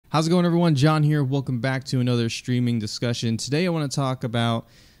How's it going, everyone? John here. Welcome back to another streaming discussion. Today I want to talk about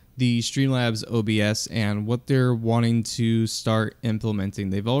the Streamlabs OBS and what they're wanting to start implementing.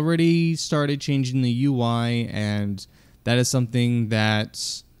 They've already started changing the UI, and that is something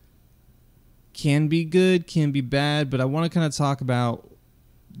that can be good, can be bad, but I want to kind of talk about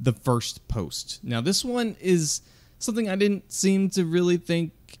the first post. Now, this one is something I didn't seem to really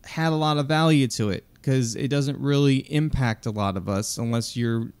think had a lot of value to it, because it doesn't really impact a lot of us unless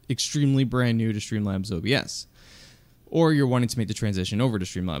you're extremely brand new to Streamlabs OBS or you're wanting to make the transition over to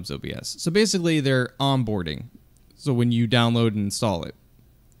Streamlabs OBS. So basically, they're onboarding. So when you download and install it.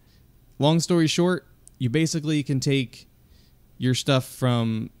 Long story short, you basically can take your stuff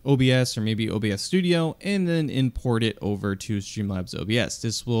from OBS or maybe OBS Studio and then import it over to Streamlabs OBS.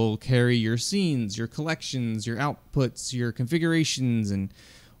 This will carry your scenes, your collections, your outputs, your configurations, and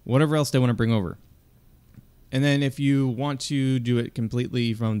whatever else they want to bring over. And then if you want to do it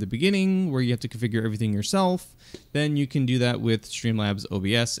completely from the beginning, where you have to configure everything yourself, then you can do that with Streamlabs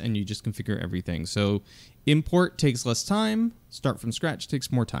OBS and you just configure everything. So import takes less time, start from scratch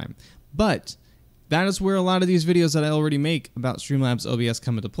takes more time. But that is where a lot of these videos that I already make about Streamlabs OBS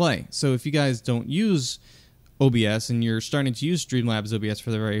come into play. So if you guys don't use OBS and you're starting to use Streamlabs OBS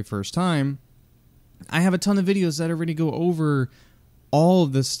for the very first time, I have a ton of videos that already go over all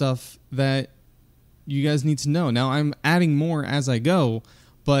of this stuff that you guys need to know. Now, I'm adding more as I go,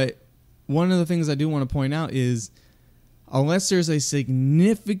 but one of the things I do want to point out is unless there's a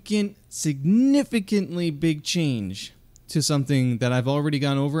significantly big change to something that I've already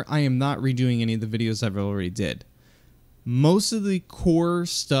gone over, I am not redoing any of the videos I've already did. Most of the core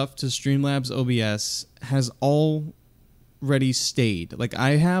stuff to Streamlabs OBS has already stayed. Like,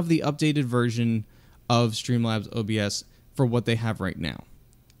 I have the updated version of Streamlabs OBS for what they have right now.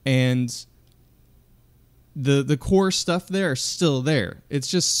 And the core stuff there is still there. It's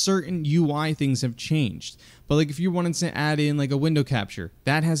just certain UI things have changed. But like if you're wanting to add in like a window capture,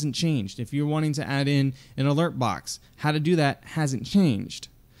 that hasn't changed. If you're wanting to add in an alert box, how to do that hasn't changed.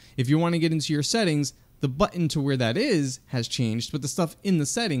 If you want to get into your settings, the button to where that is has changed, but the stuff in the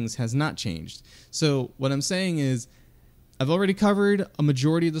settings has not changed. So what I'm saying is I've already covered a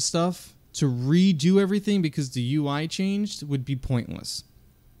majority of the stuff. To redo everything because the UI changed would be pointless.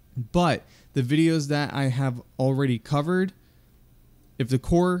 But the videos that I have already covered, if the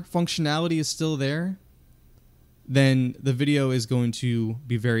core functionality is still there, then the video is going to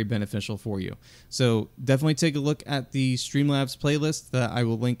be very beneficial for you. So definitely take a look at the Streamlabs playlist that I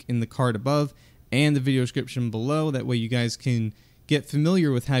will link in the card above and the video description below. That way you guys can get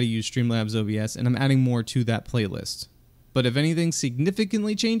familiar with how to use Streamlabs OBS, and I'm adding more to that playlist. But if anything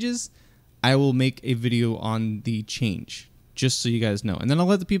significantly changes, I will make a video on the change, just so you guys know. And then I'll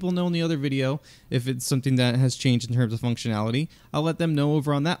let the people know in the other video if it's something that has changed in terms of functionality. I'll let them know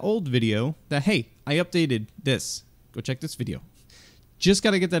over on that old video that, hey, I updated this. Go check this video. Just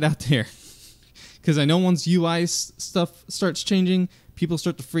got to get that out there. Because I know once UI stuff starts changing, people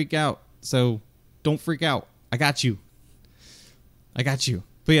start to freak out. So don't freak out. I got you. I got you.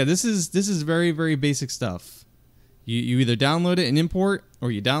 But yeah, this is very, very basic stuff. You either download it and import,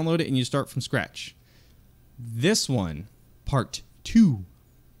 or you download it and you start from scratch. This one, Part 2,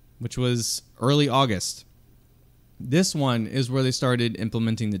 which was early August. This one is where they started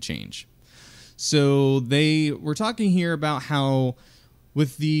implementing the change. So they were talking here about how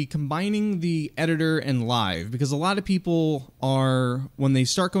with the combining the editor and live, because a lot of people are, when they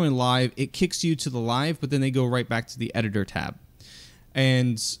start going live, it kicks you to the live, but then they go right back to the editor tab.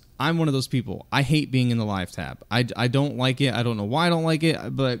 And I'm one of those people. I hate being in the live tab. I don't like it. I don't know why I don't like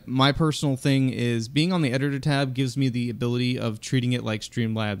it, but my personal thing is being on the editor tab gives me the ability of treating it like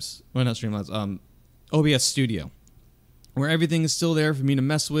Streamlabs, well, not Streamlabs, OBS Studio, where everything is still there for me to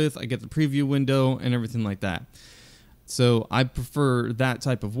mess with. I get the preview window and everything like that. So I prefer that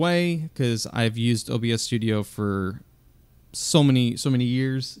type of way because I've used OBS Studio for so many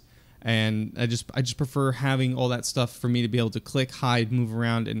years. And I just prefer having all that stuff for me to be able to click, hide, move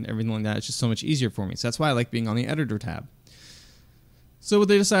around, and everything like that. It's just so much easier for me. So that's why I like being on the editor tab. So what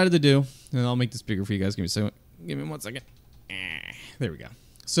they decided to do, and I'll make this bigger for you guys. Give me 1 second. There we go.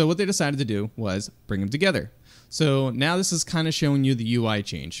 So what they decided to do was bring them together. So now this is kind of showing you the UI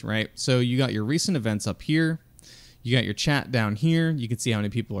change, right? So you got your recent events up here. You got your chat down here. You can see how many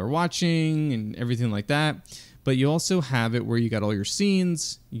people are watching and everything like that. But you also have it where you got all your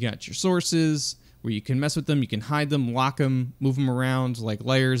scenes, you got your sources, where you can mess with them, you can hide them, lock them, move them around, like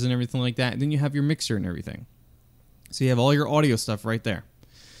layers and everything like that. And then you have your mixer and everything. So you have all your audio stuff right there.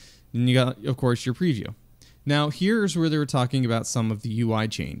 Then you got, of course, your preview. Now, here's where they were talking about some of the UI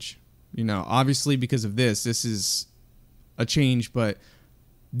change. You know, obviously because of this is a change, but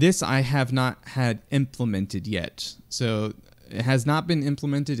This I have not had implemented yet. So it has not been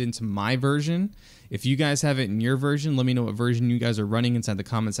implemented into my version. If you guys have it in your version, let me know what version you guys are running inside the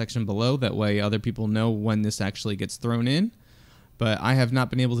comment section below. That way other people know when this actually gets thrown in. But I have not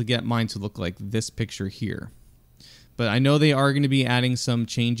been able to get mine to look like this picture here. But I know they are going to be adding some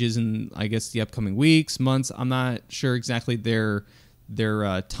changes in, I guess, the upcoming weeks, months. I'm not sure exactly their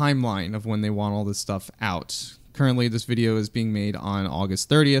timeline of when they want all this stuff out. Currently, this video is being made on August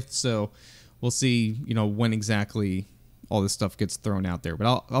 30th, so we'll see, you know, when exactly all this stuff gets thrown out there.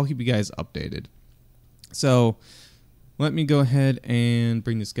 But I'll keep you guys updated. So let me go ahead and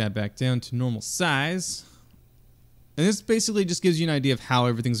bring this guy back down to normal size. And this basically just gives you an idea of how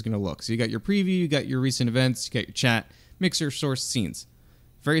everything's going to look. So you got your preview, you got your recent events, you got your chat, mixer, source, scenes.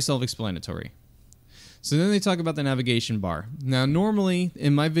 Very self-explanatory. So then they talk about the navigation bar. Now, normally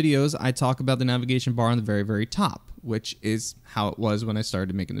in my videos, I talk about the navigation bar on the very, very top, which is how it was when I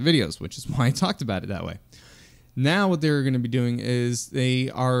started making the videos, which is why I talked about it that way. Now what they're going to be doing is they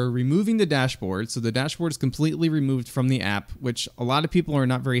are removing the dashboard. So the dashboard is completely removed from the app, which a lot of people are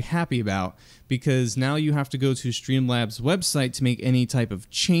not very happy about because now you have to go to Streamlabs website to make any type of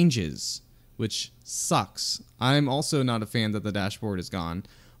changes, which sucks. I'm also not a fan that the dashboard is gone,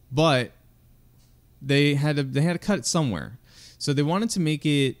 but they had to cut it somewhere. So they wanted to make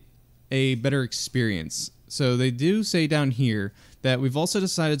it a better experience. So they do say down here that we've also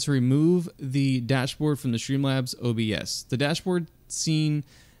decided to remove the dashboard from the Streamlabs OBS. The dashboard seen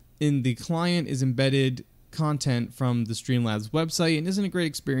in the client is embedded content from the Streamlabs website and isn't a great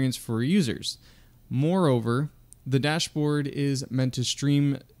experience for users. Moreover, the dashboard is meant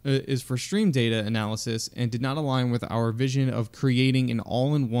to is for stream data analysis and did not align with our vision of creating an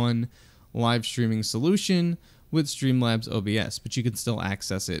all-in-one live streaming solution with Streamlabs OBS, but you can still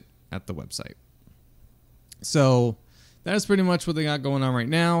access it at the website. So that is pretty much what they got going on right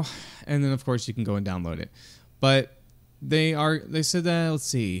now. And then of course you can go and download it. But they said that, let's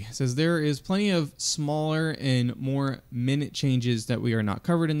see, it says there is plenty of smaller and more minute changes that we are not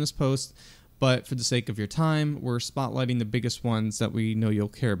covered in this post, but for the sake of your time, we're spotlighting the biggest ones that we know you'll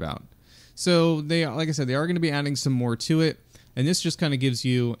care about. So they, like I said, they are going to be adding some more to it. And this just kind of gives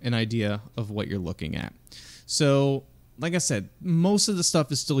you an idea of what you're looking at. So like I said, most of the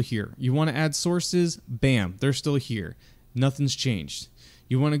stuff is still here. You want to add sources, bam, they're still here. Nothing's changed.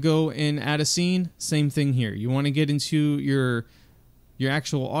 You want to go and add a scene, same thing here. You want to get into your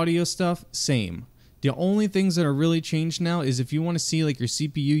actual audio stuff, same. The only things that are really changed now is if you want to see like your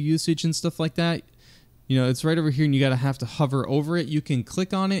CPU usage and stuff like that, you know, it's right over here and you have to hover over it. You can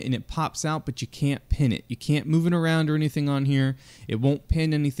click on it and it pops out, but you can't pin it. You can't move it around or anything on here. It won't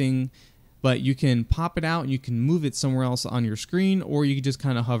pin anything. But you can pop it out and you can move it somewhere else on your screen, or you can just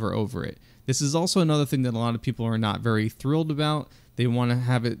kind of hover over it. This is also another thing that a lot of people are not very thrilled about. They want to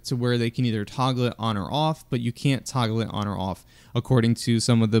have it to where they can either toggle it on or off, but you can't toggle it on or off, according to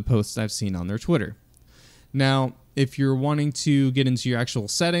some of the posts I've seen on their Twitter. Now, if you're wanting to get into your actual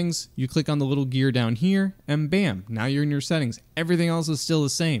settings, you click on the little gear down here, and bam, now you're in your settings. Everything else is still the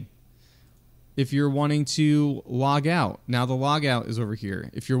same. If you're wanting to log out, now the logout is over here.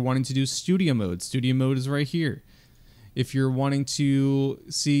 If you're wanting to do studio mode is right here. If you're wanting to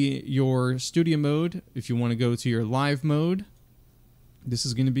see your studio mode, if you want to go to your live mode, this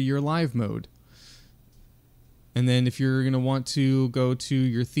is going to be your live mode. And then if you're going to want to go to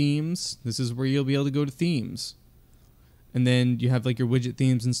your themes, this is where you'll be able to go to themes. And then you have like your widget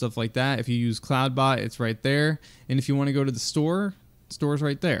themes and stuff like that. If you use CloudBot, it's right there. And if you want to go to the store, the store's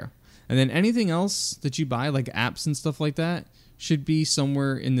right there. And then anything else that you buy, like apps and stuff like that, should be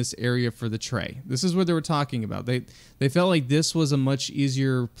somewhere in this area for the tray. This is what they were talking about. They felt like this was a much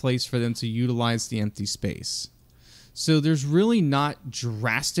easier place for them to utilize the empty space. So there's really not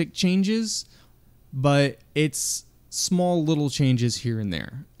drastic changes, but it's small little changes here and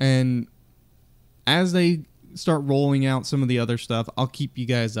there. And as they start rolling out some of the other stuff, I'll keep you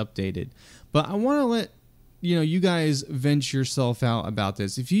guys updated. But I want to let you guys vent yourself out about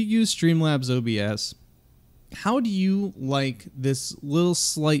this. If you use Streamlabs OBS, how do you like this little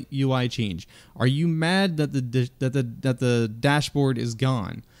slight UI change? Are you mad that the dashboard is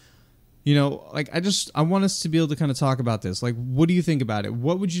gone? Like I want us to be able to kind of talk about this. Like, what do you think about it?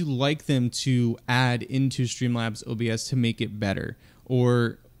 What would you like them to add into Streamlabs OBS to make it better?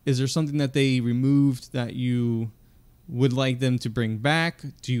 Or is there something that they removed that you would like them to bring back?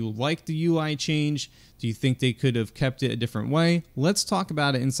 Do you like the UI change? Do you think they could have kept it a different way? Let's talk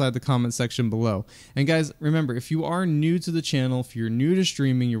about it inside the comment section below. And guys, remember, if you are new to the channel, if you're new to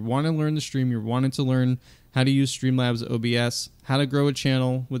streaming, you want to learn the stream, you're wanting to learn how to use Streamlabs OBS, how to grow a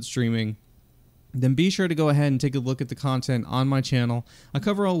channel with streaming, then be sure to go ahead and take a look at the content on my channel. I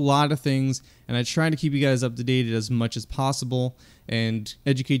cover a lot of things, and I try to keep you guys up to date as much as possible and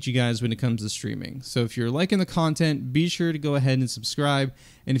educate you guys when it comes to streaming. So if you're liking the content, be sure to go ahead and subscribe.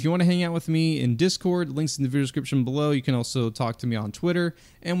 And if you want to hang out with me in Discord, links in the video description below. You can also talk to me on Twitter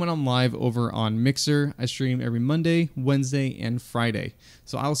and when I'm live over on Mixer. I stream every Monday, Wednesday, and Friday.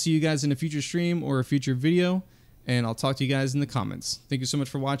 So I'll see you guys in a future stream or a future video, and I'll talk to you guys in the comments. Thank you so much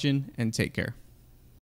for watching, and take care.